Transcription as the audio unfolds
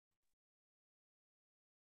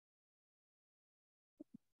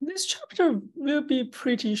This chapter will be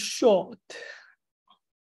pretty short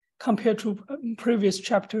compared to previous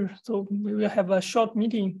chapter, so we will have a short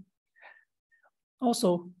meeting.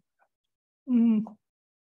 Also,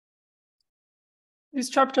 this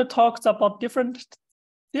chapter talks about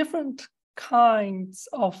different kinds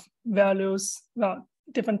of values, well,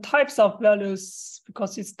 different types of values,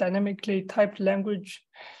 because it's dynamically typed language.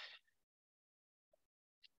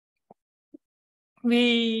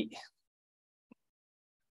 We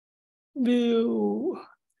will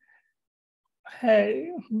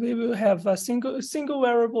have a single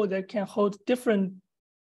variable that can hold different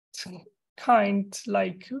kind,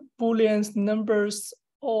 like Booleans, numbers,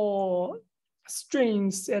 or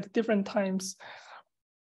strings at different times.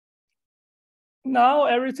 Now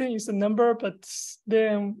everything is a number, but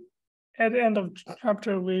then at the end of the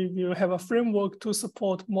chapter, we will have a framework to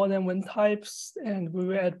support more than one types, and we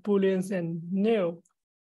will add Booleans and nil.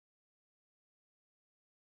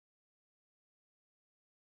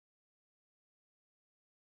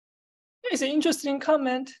 It's an interesting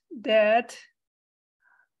comment that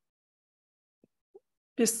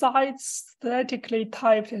besides statically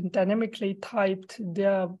typed and dynamically typed,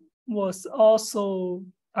 there was also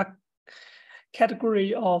a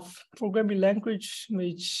category of programming language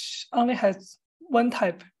which only has one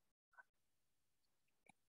type.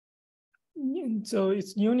 So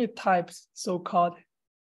it's unit types, so-called.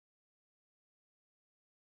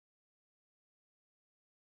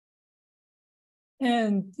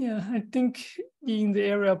 And yeah, I think in the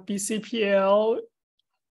area of BCPL,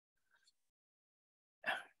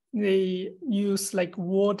 they use like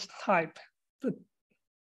word type.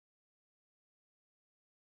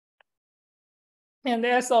 And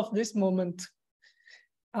as of this moment,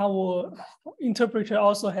 our interpreter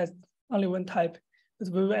also has only one type, but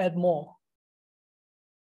we will add more.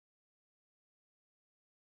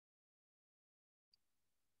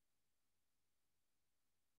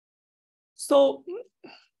 So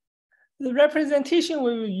the representation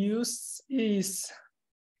we will use is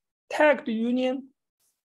tagged union.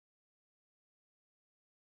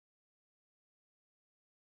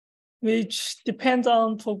 Which depends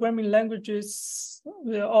on programming languages,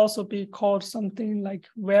 will also be called something like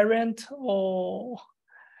variant or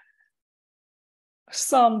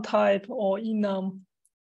sum type or enum.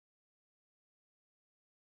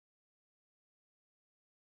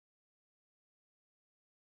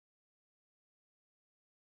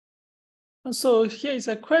 So here is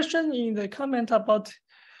a question in the comment about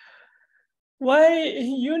why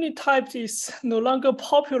unit type is no longer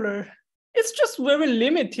popular. It's just very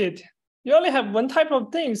limited. You only have one type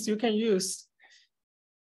of things you can use.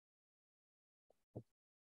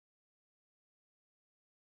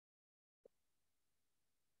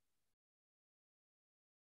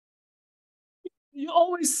 You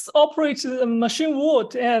always operate a machine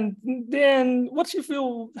word, and then what if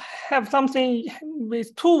you have something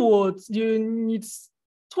with 2 words? You need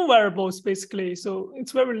 2 variables basically, so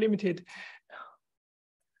it's very limited.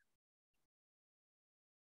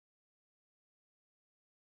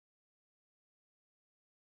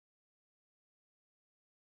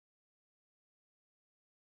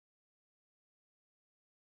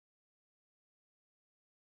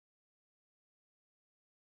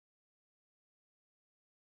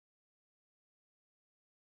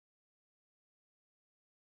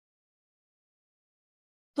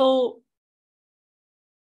 So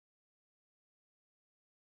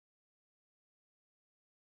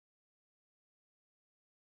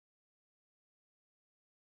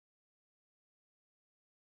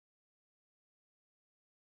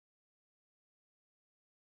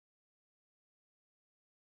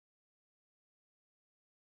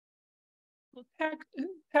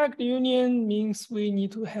tagged union means we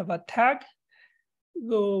need to have a tag.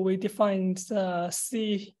 So we define the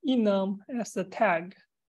C enum as a tag.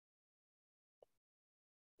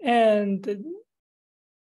 And then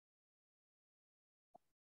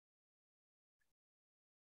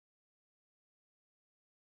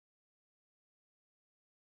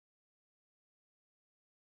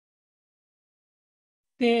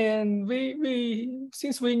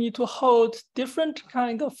since we need to hold different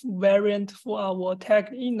kind of variant for our tag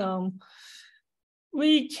enum,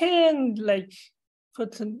 we can like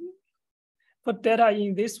put data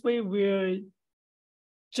in this way where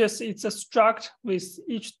just it's a struct with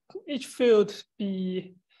each field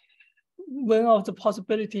be one of the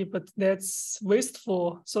possibility, but that's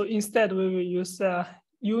wasteful. So instead we will use a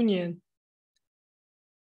union.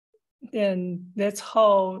 And that's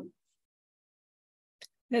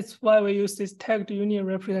why we use this tagged union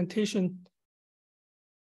representation.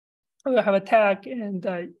 We'll have a tag and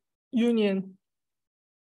a union.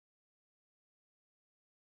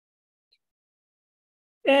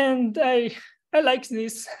 And I like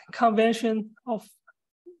this convention of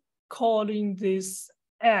calling this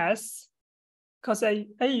as, because I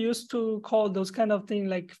used to call those kind of things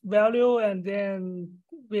like value and then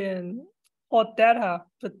when or data,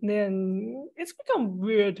 but then it's become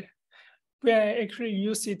weird when I actually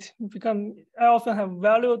use it. I often have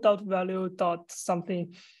value dot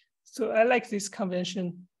something. So I like this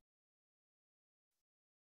convention.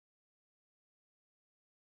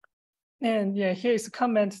 And yeah, here is a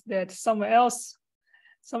comment that someone else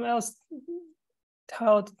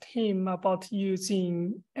told him about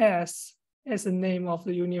using as the name of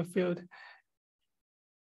the union field.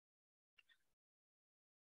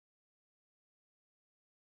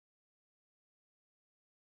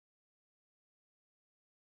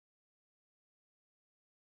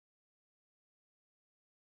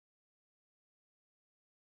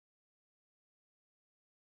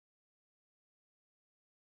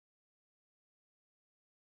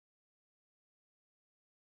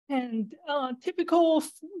 And typical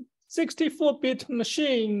 64-bit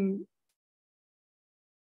machine,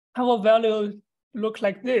 our value look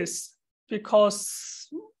like this because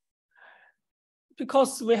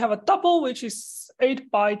we have a double which is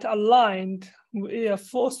 8-byte aligned. We are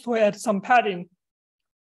forced to add some padding.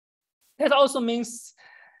 That also means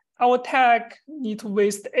our tag need to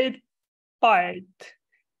waste 8-byte.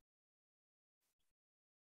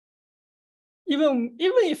 Even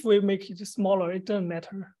if we make it smaller, it doesn't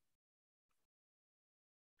matter.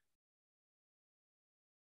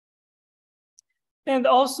 And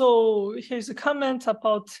also, here's a comment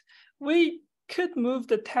about we could move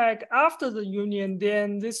the tag after the union,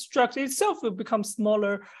 then this structure itself will become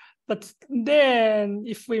smaller. But then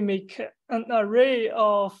if we make an array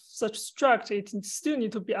of such struct, it still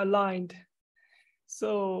need to be aligned.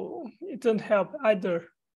 So it doesn't help either.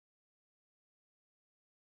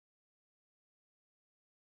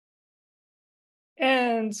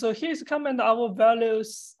 And so here's a comment, our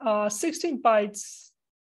values are 16 bytes,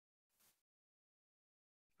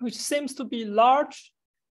 which seems to be large,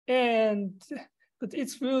 but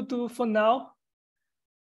it will do for now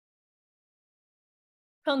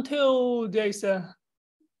until there is a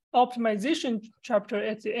optimization chapter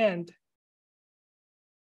at the end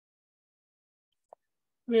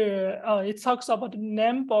where it talks about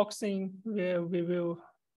name boxing, where we will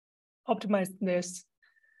optimize this.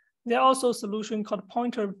 There are also a solution called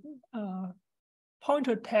pointer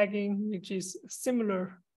tagging, which is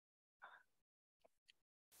similar.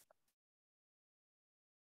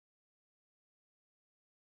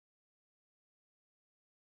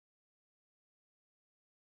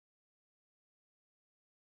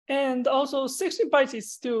 And also 60 bytes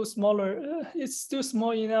is still smaller. It's still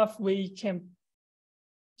small enough we can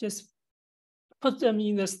just put them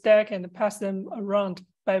in the stack and pass them around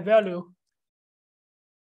by value.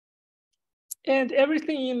 And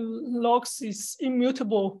everything in logs is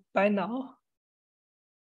immutable by now.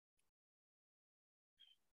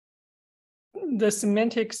 The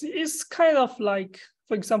semantics is kind of like,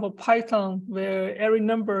 for example, Python, where every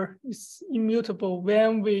number is immutable.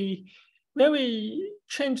 When we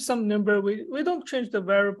change some number, we don't change the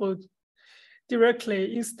variable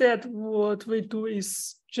directly. Instead, what we do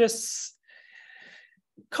is just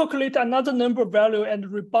calculate another number value and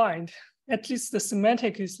rebind. At least the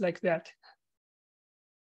semantic is like that.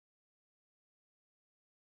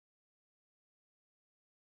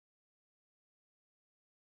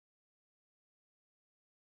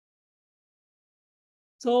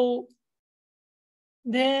 So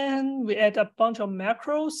then we add a bunch of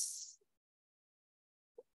macros.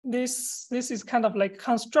 This is kind of like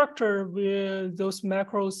constructor where those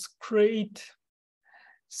macros create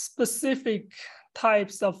specific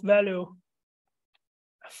types of value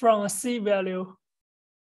from a C value.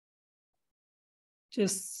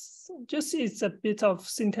 Just it's a bit of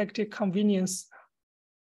syntactic convenience.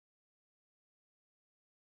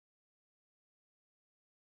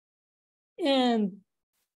 And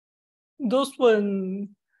those one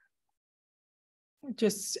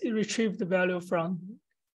just retrieve the value from.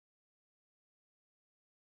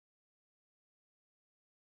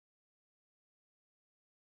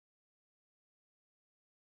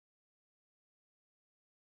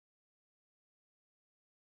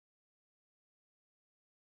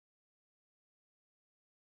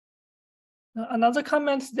 Another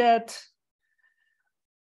comment that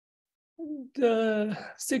the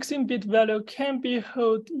 16-bit value can be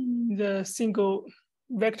held in the single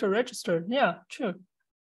vector register. Yeah, true.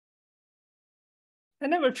 I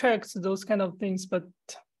never checked those kind of things, but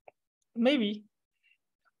maybe.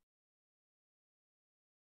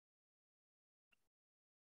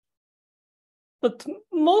 But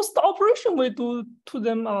most operation we do to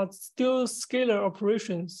them are still scalar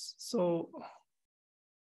operations. So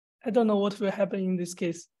I don't know what will happen in this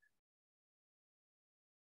case.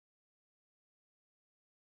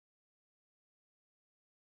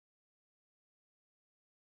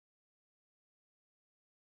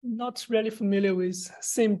 Not really familiar with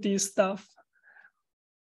SIMD stuff.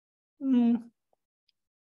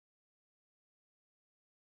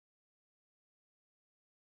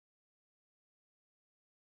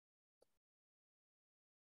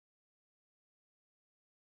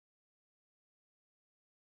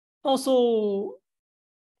 Also,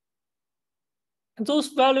 those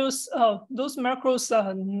values, those macros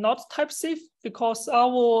are not type safe because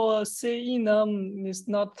our CEnum is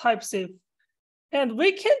not type safe. And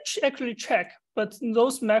we can actually check, but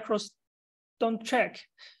those macros don't check.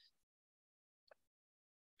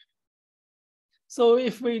 So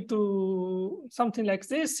if we do something like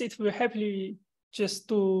this, it will happily just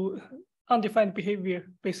do undefined behavior,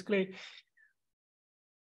 basically.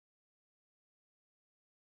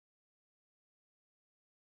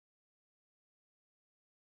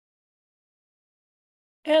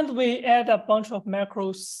 And we add a bunch of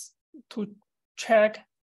macros to check,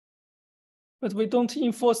 but we don't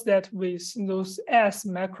enforce that with those as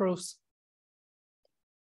macros.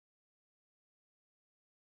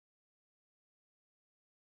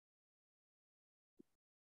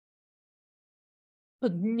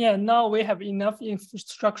 But yeah, now we have enough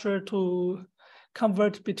infrastructure to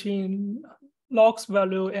convert between logs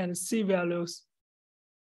value and C values.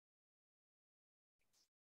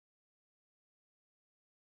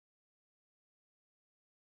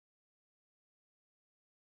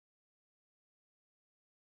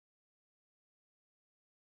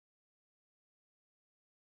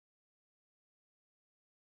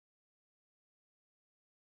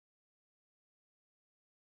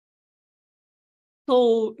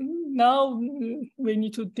 So now we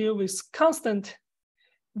need to deal with constant,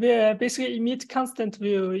 where basically emit constant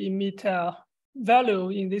will emit a value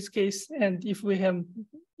in this case. And if we have,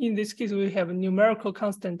 in this case, we have a numerical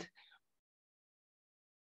constant.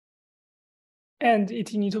 And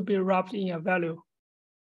it needs to be wrapped in a value.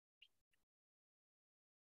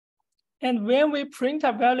 And when we print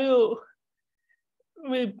a value,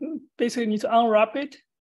 we basically need to unwrap it.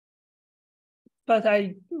 But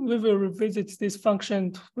we will revisit this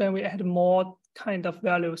function when we add more kind of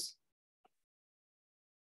values.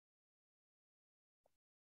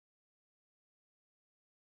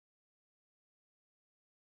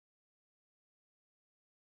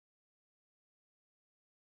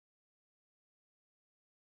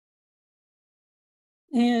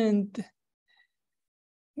 And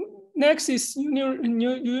next is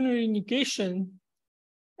unary negation.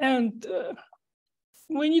 And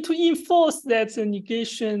we need to enforce that the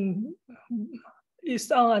negation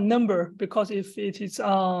is on a number, because if it is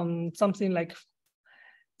something like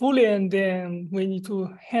Boolean, then we need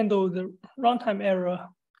to handle the runtime error.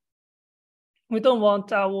 We don't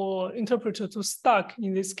want our interpreter to stuck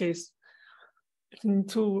in this case. We need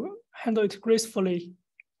to handle it gracefully.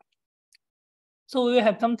 So we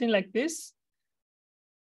have something like this,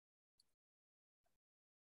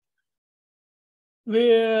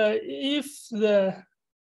 where if the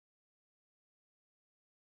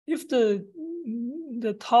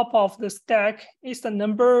top of the stack is the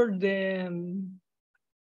number, then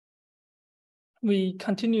we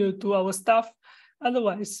continue to do our stuff.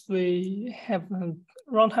 Otherwise, we have a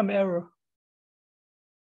runtime error.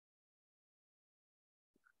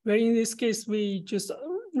 Where in this case, we just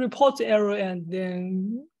report the error and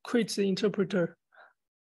then quit the interpreter.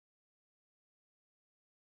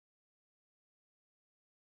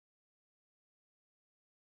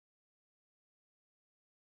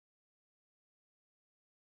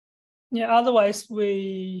 Yeah, otherwise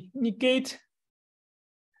we negate.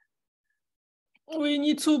 We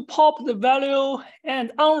need to pop the value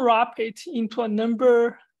and unwrap it into a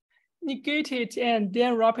number, negate it, and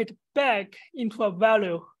then wrap it back into a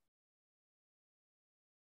value,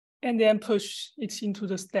 and then push it into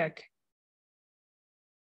the stack.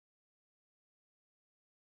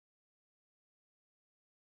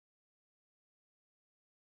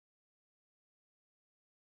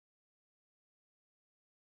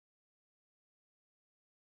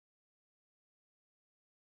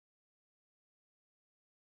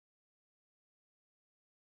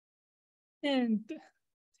 And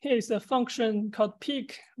here's a function called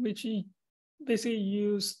peek, which is basically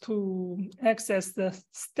used to access the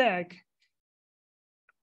stack,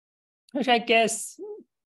 which I guess,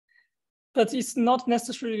 but it's not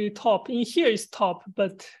necessarily top. In here is top,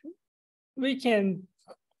 but we can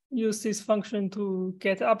use this function to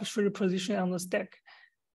get arbitrary position on the stack.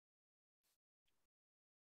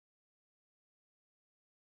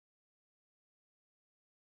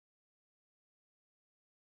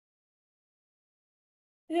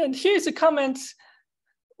 And here's a comment.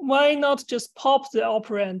 Why not just pop the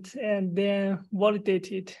operand and then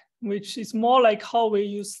validate it, which is more like how we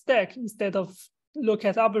use stack instead of look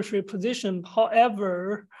at arbitrary position.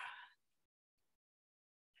 However,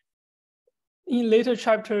 in later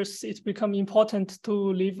chapters, it's become important to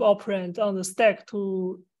leave operand on the stack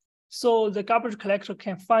so the garbage collector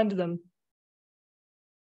can find them.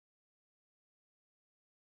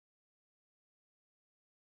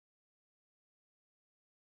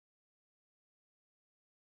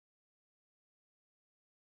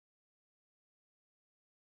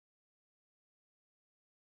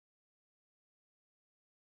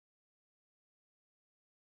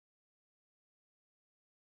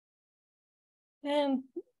 And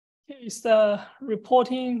here is the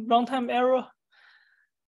reporting runtime error.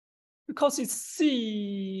 Because it's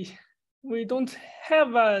C, we don't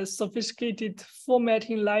have a sophisticated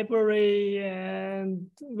formatting library, and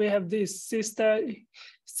we have this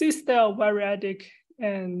C-style variadic,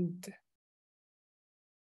 and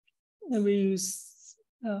we use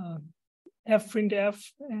fprintf,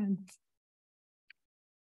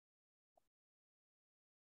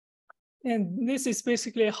 and this is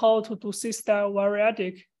basically how to do C-style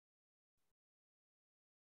variadic.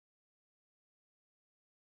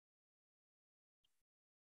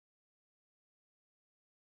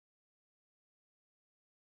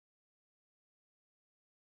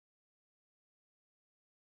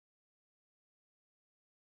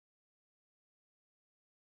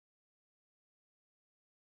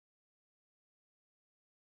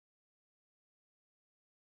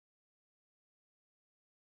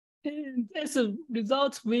 And as a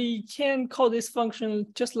result, we can call this function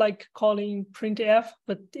just like calling printf,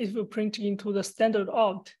 but it will print into the standard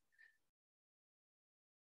out.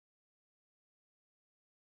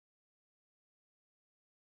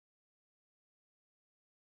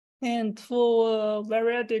 And for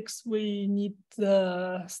variadics, we need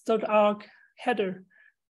the start arg header.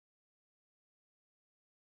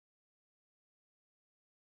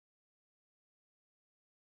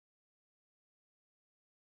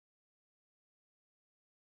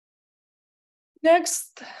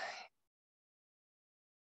 Next,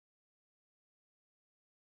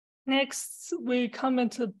 we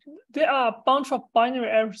commented there are a bunch of binary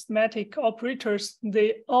arithmetic operators.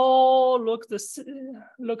 They all look the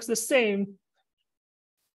same.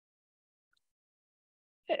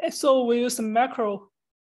 So we use a macro.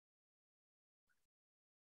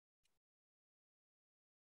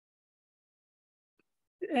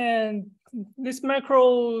 And this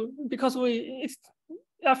macro, because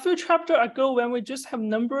a few chapters ago when we just have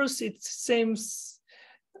numbers, it seems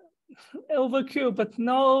overkill, but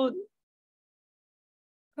now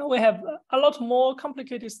we have a lot more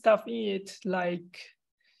complicated stuff in it, like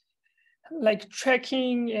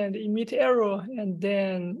tracking and emit error, and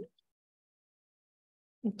then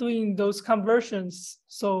doing those conversions.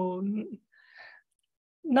 So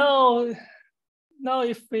now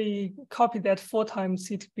if we copy that 4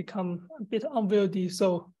 times, it become a bit unwieldy.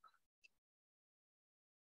 So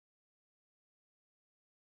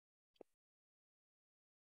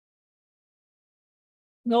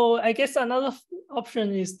no, I guess another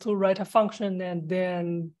option is to write a function and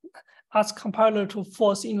then ask compiler to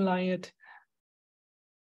force inline it.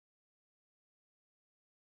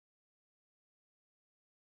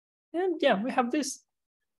 And yeah, we have this.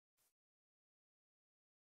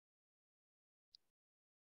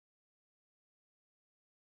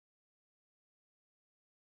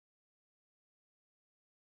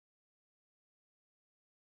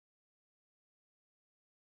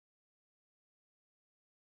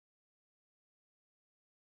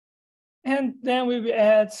 And then we will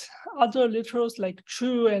add other literals like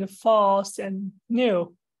true and false and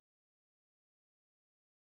nil.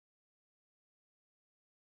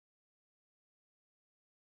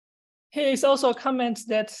 Here is also a comment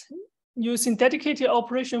that using dedicated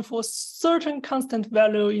operation for certain constant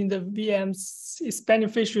value in the VMs is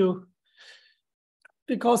beneficial,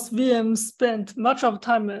 because VMs spend much of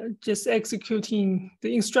time just executing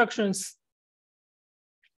the instructions.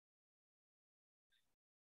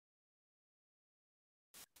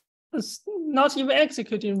 It's not even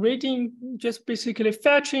executing, reading, just basically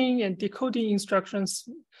fetching and decoding instructions.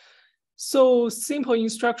 So simple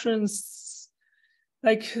instructions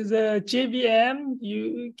like the JVM,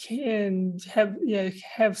 you can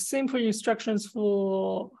have simple instructions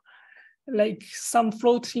for like some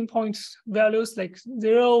floating point values like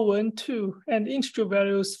 0, 1, 2, and integer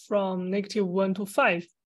values from -1 to 5.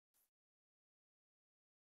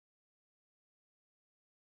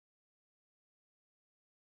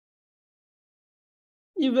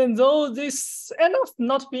 Even though this end up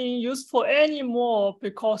not being useful anymore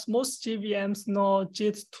because most JVMs know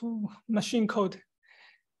JIT2 machine code.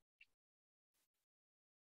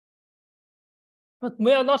 But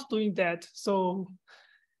we are not doing that. So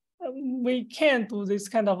we can do this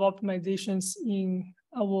kind of optimizations in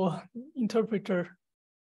our interpreter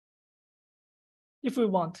if we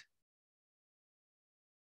want.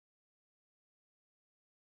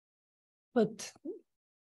 But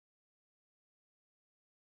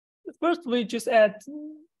first, we just add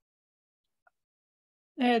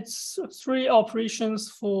 3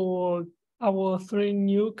 operations for our 3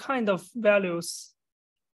 new kind of values,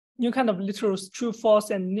 new kind of literals, true,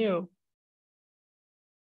 false, and nil.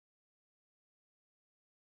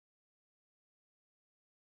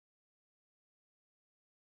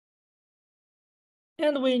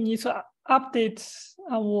 And we need to update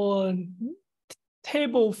our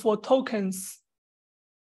table for tokens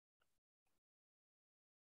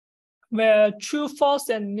where true, false,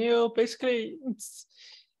 and nil, basically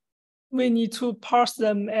we need to parse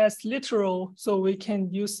them as literal, so we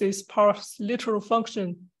can use this parse literal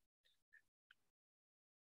function.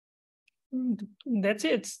 That's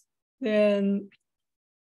it. Then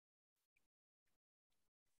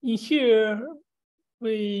in here,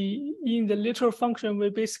 in the literal function, we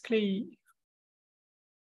basically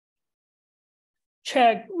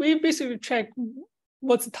check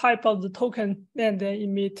what's the type of the token and then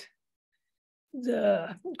emit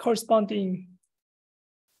the corresponding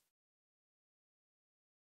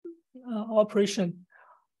operation.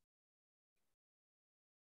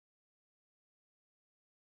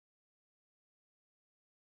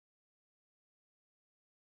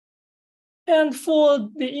 And for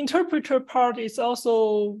the interpreter part, it's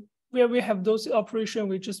also where we have those operations,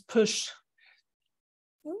 we just push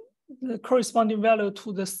the corresponding value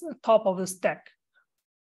to the top of the stack.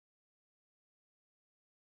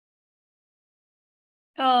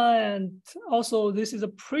 And also, this is a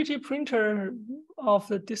pretty printer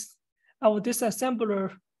of our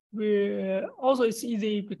disassembler. Also, it's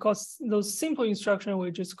easy because those simple instruction,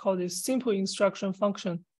 we just call this simple instruction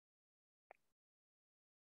function.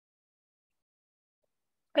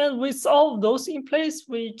 And with all those in place,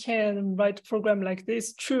 we can write a program like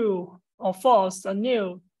this, true or false or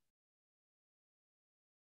nil.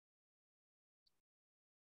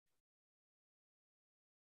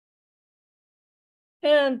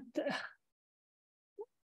 And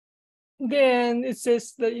then it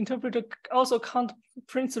says the interpreter also can't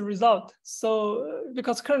print the result. So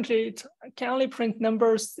because currently it can only print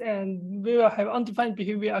numbers and we will have undefined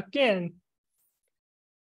behavior again.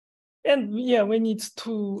 And yeah, we need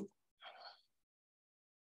to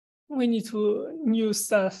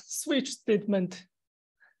use a switch statement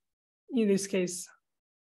in this case.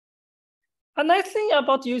 A nice thing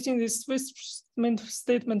about using this switch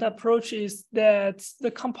statement approach is that the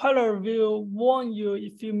compiler will warn you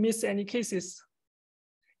if you miss any cases,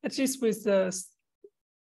 at least with the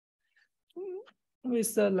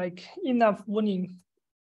like enough warning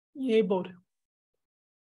enabled.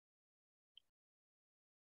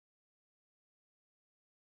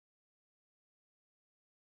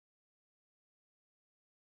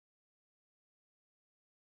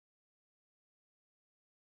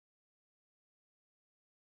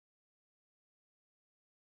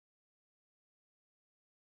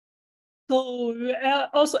 So we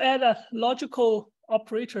also add logical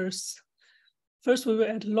operators. First, we will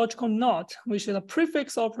add logical NOT, which is a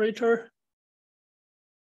prefix operator.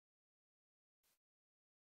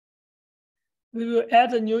 We will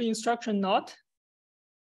add a new instruction NOT,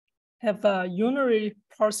 have a unary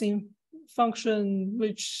parsing function,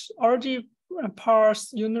 which already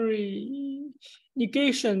parse unary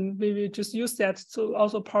negation. We will just use that to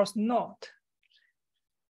also parse NOT.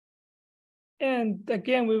 And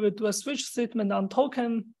again, we will do a switch statement on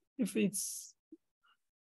token if it's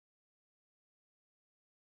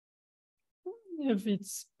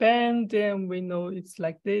banned, then we know it's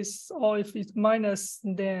like this, or if it's minus,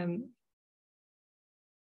 then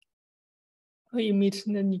we emit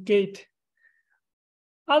the negate.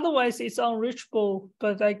 Otherwise, it's unreachable,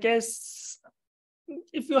 but I guess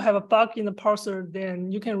if you have a bug in the parser,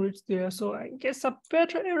 then you can reach there. So I guess a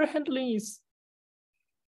better error handling is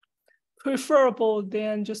preferable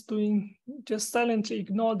than just silently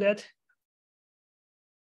ignore that.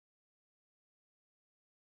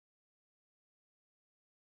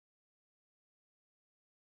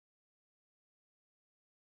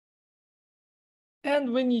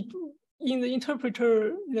 And we need, in the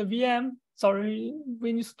interpreter, the VM, sorry,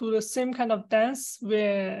 we need to do the same kind of dance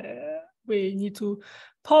where we need to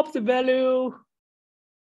pop the value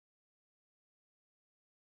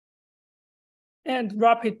and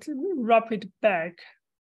wrap it back.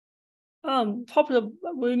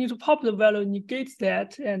 We need to pop the value, negate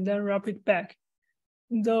that, and then wrap it back.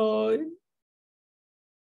 Though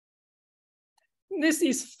this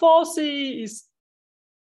is falsy is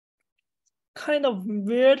kind of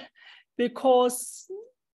weird because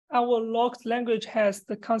our logged language has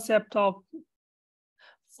the concept of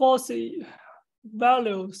falsy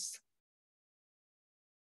values,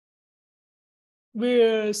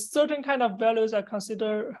 where certain kind of values are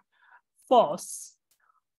considered false.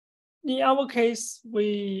 In our case,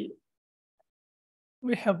 we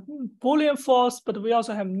have Boolean false, but we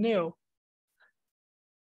also have nil.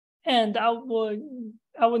 And our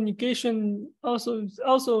negation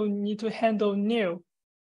also need to handle nil.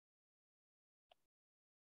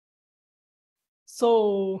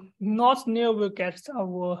 So not nil will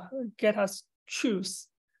get us choose,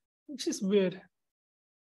 which is weird.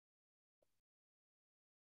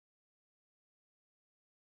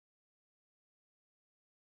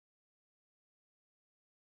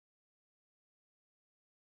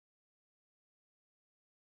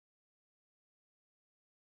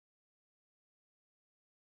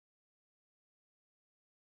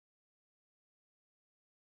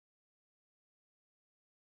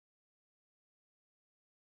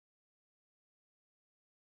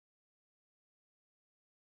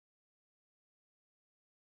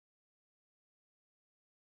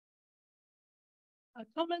 A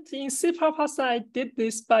comment in C++, I did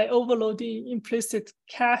this by overloading implicit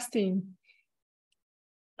casting.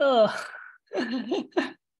 Yeah,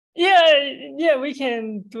 we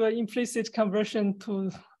can do an implicit conversion to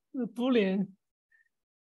the Boolean.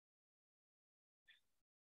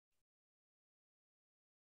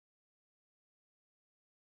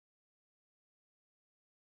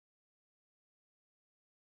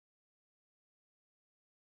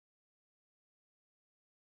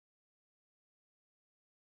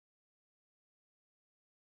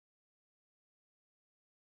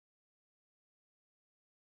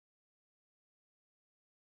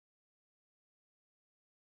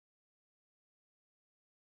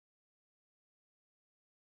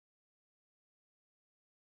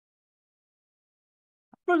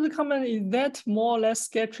 First comment is that more or less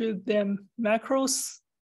sketchy than macros.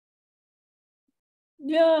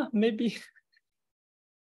 Yeah, maybe.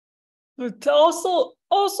 But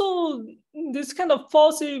also this kind of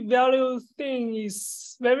falsy value thing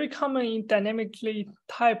is very common in dynamically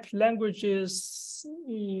typed languages,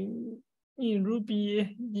 in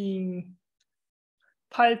Ruby, in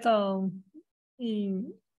Python,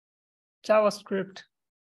 in JavaScript.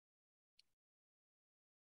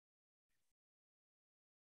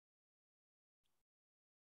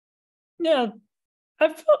 Yeah, I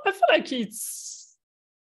feel like it's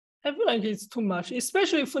too much,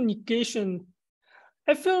 especially for negation.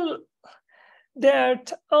 I feel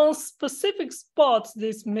that on specific spots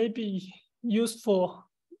this may be useful.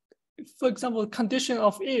 For example, condition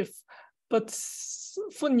of if, but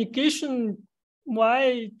for negation,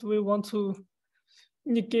 why do we want to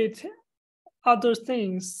negate other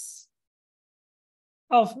things?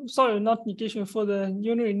 Oh, sorry, not negation, for the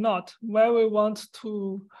unary not. Why we want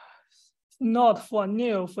to not for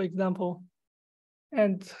nil, for example,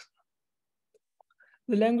 and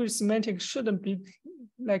the language semantics shouldn't be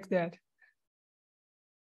like that.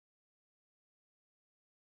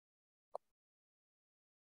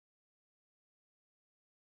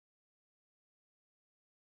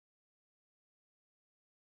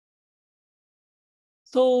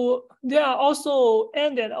 So there are also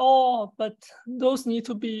and all, but those need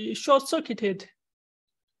to be short-circuited.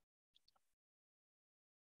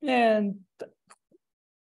 And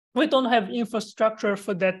we don't have infrastructure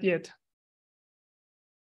for that yet.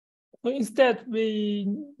 So instead,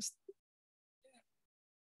 we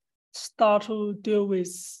start to deal with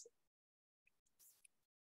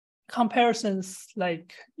comparisons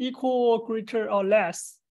like equal, greater, or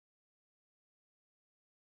less.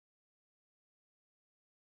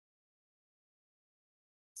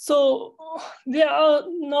 So they are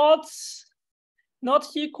not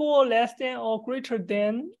equal, less than, or greater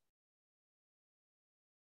than,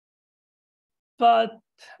 but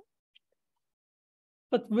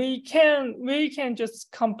we can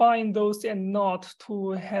just combine those and not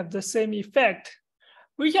to have the same effect.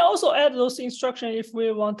 We can also add those instructions if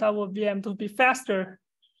we want our VM to be faster.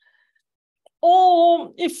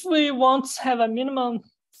 Or if we want to have a minimum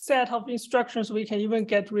set of instructions, we can even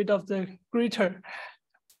get rid of the greater.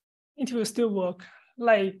 it will still work.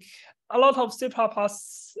 Like a lot of C++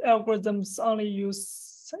 algorithms only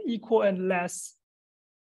use equal and less,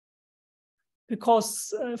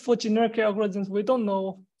 because for generic algorithms, we don't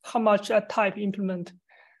know how much a type implement.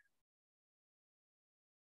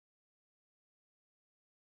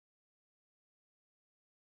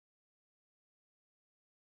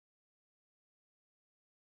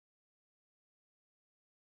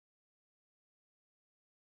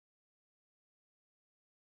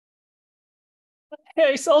 Here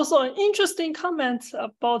is also an interesting comment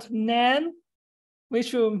about NaN,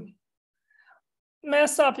 which will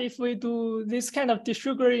mess up if we do this kind of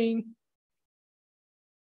desugaring.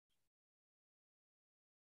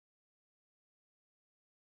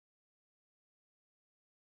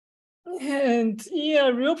 And in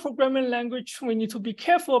a real programming language, we need to be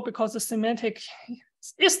careful because the semantic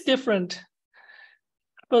is different.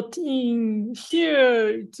 But in here,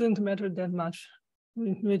 it doesn't matter that much.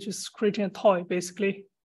 We're just creating a toy, basically.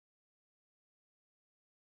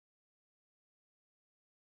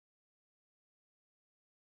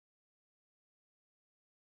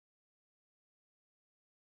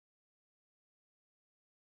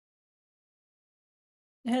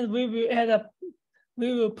 And we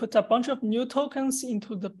will put a bunch of new tokens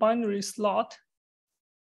into the binary slot.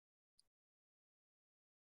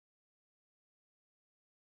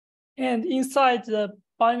 And inside the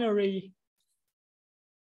binary,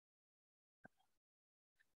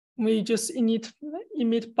 we just emit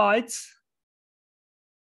bytes.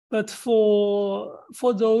 But for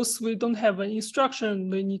those, we don't have an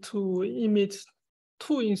instruction. We need to emit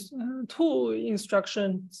two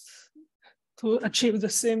instructions to achieve the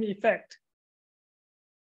same effect.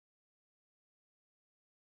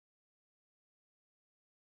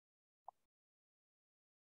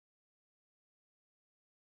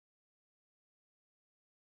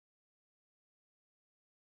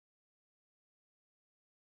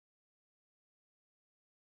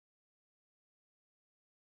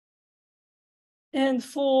 And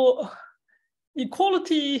for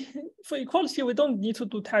equality, we don't need to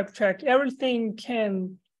do type check. Everything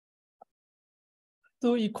can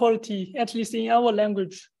do equality, at least in our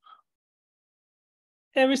language.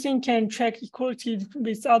 Everything can check equality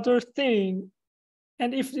with other thing.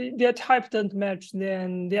 And if their type doesn't match,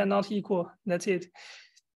 then they are not equal. That's it.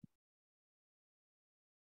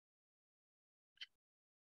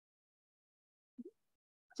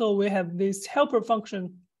 So we have this helper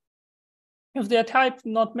function. If their type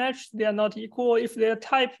not matched, they are not equal. If their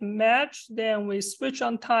type match, then we switch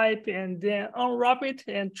on type and then unwrap it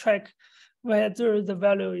and check whether the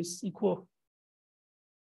value is equal.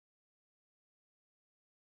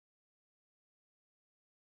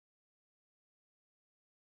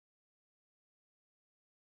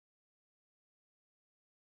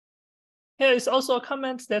 Here is also a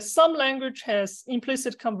comment that some language has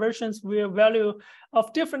implicit conversions where value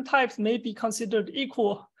of different types may be considered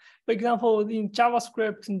equal. For example, in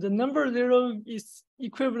JavaScript, the number 0 is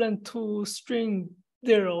equivalent to string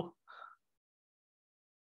 0.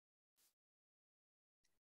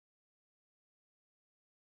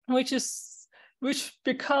 Which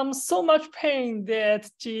becomes so much pain that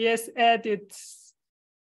JS added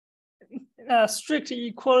a strict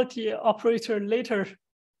equality operator later.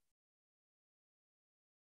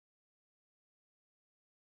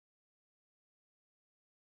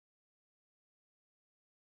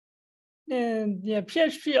 And yeah,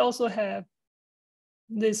 PHP also have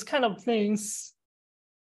this kind of things.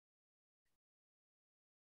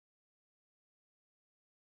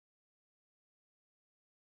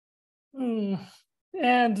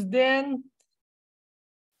 And then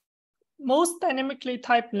most dynamically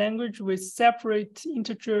typed language with separate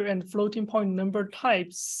integer and floating point number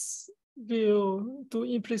types will do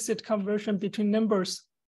implicit conversion between numbers.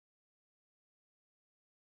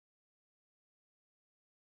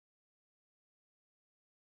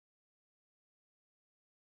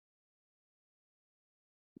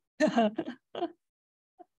 Feel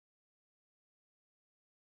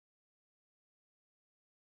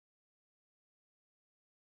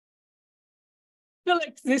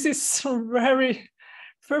like this is a very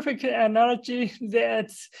perfect analogy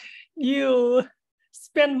that you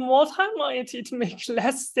spend more time on it, it makes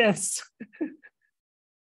less sense.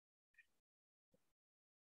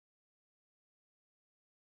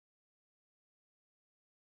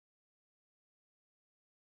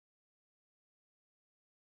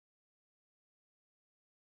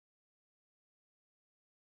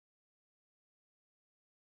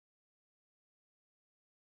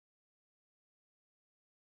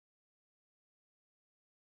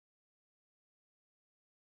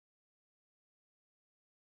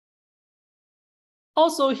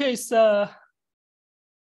 Also, here is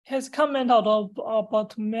has comment out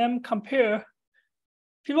about mem compare.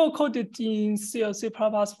 People coded in C or C++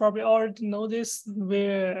 probably already know this,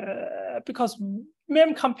 where because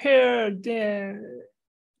mem compare, then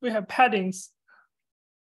we have paddings,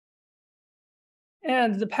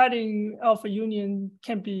 and the padding of a union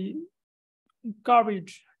can be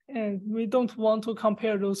garbage, and we don't want to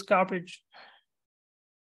compare those garbage.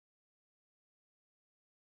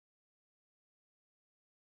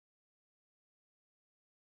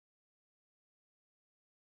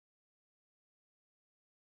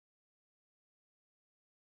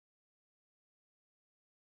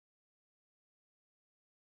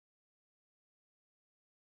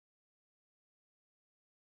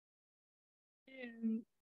 And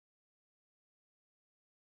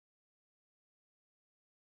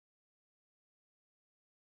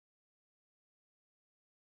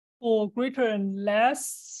for greater and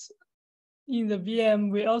less in the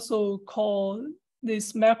VM, we also call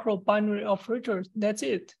this macro binary operators. That's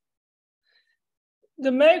it.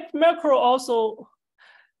 The macro also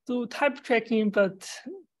do type checking, but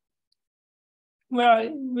we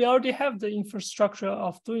already have the infrastructure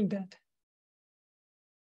of doing that.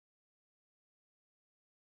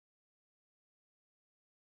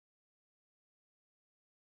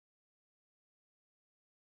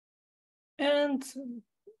 And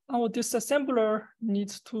our disassembler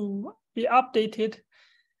needs to be updated.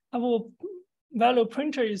 Our value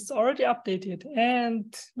printer is already updated,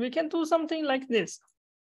 and we can do something like this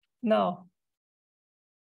now.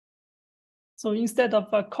 So instead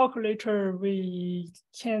of a calculator, we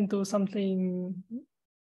can do something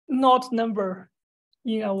not number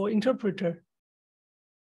in our interpreter.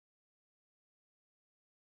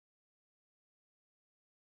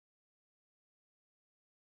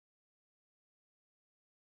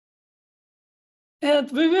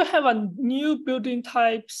 And we will have a new building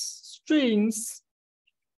types, strings.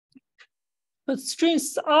 But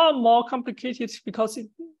strings are more complicated because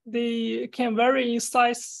they can vary in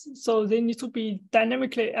size, so they need to be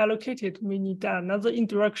dynamically allocated. We need another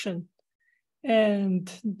indirection.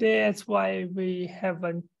 And that's why we have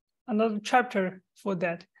another chapter for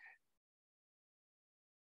that.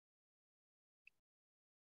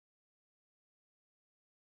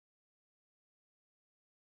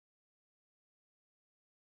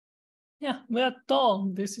 Yeah, we are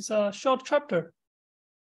done. This is a short chapter.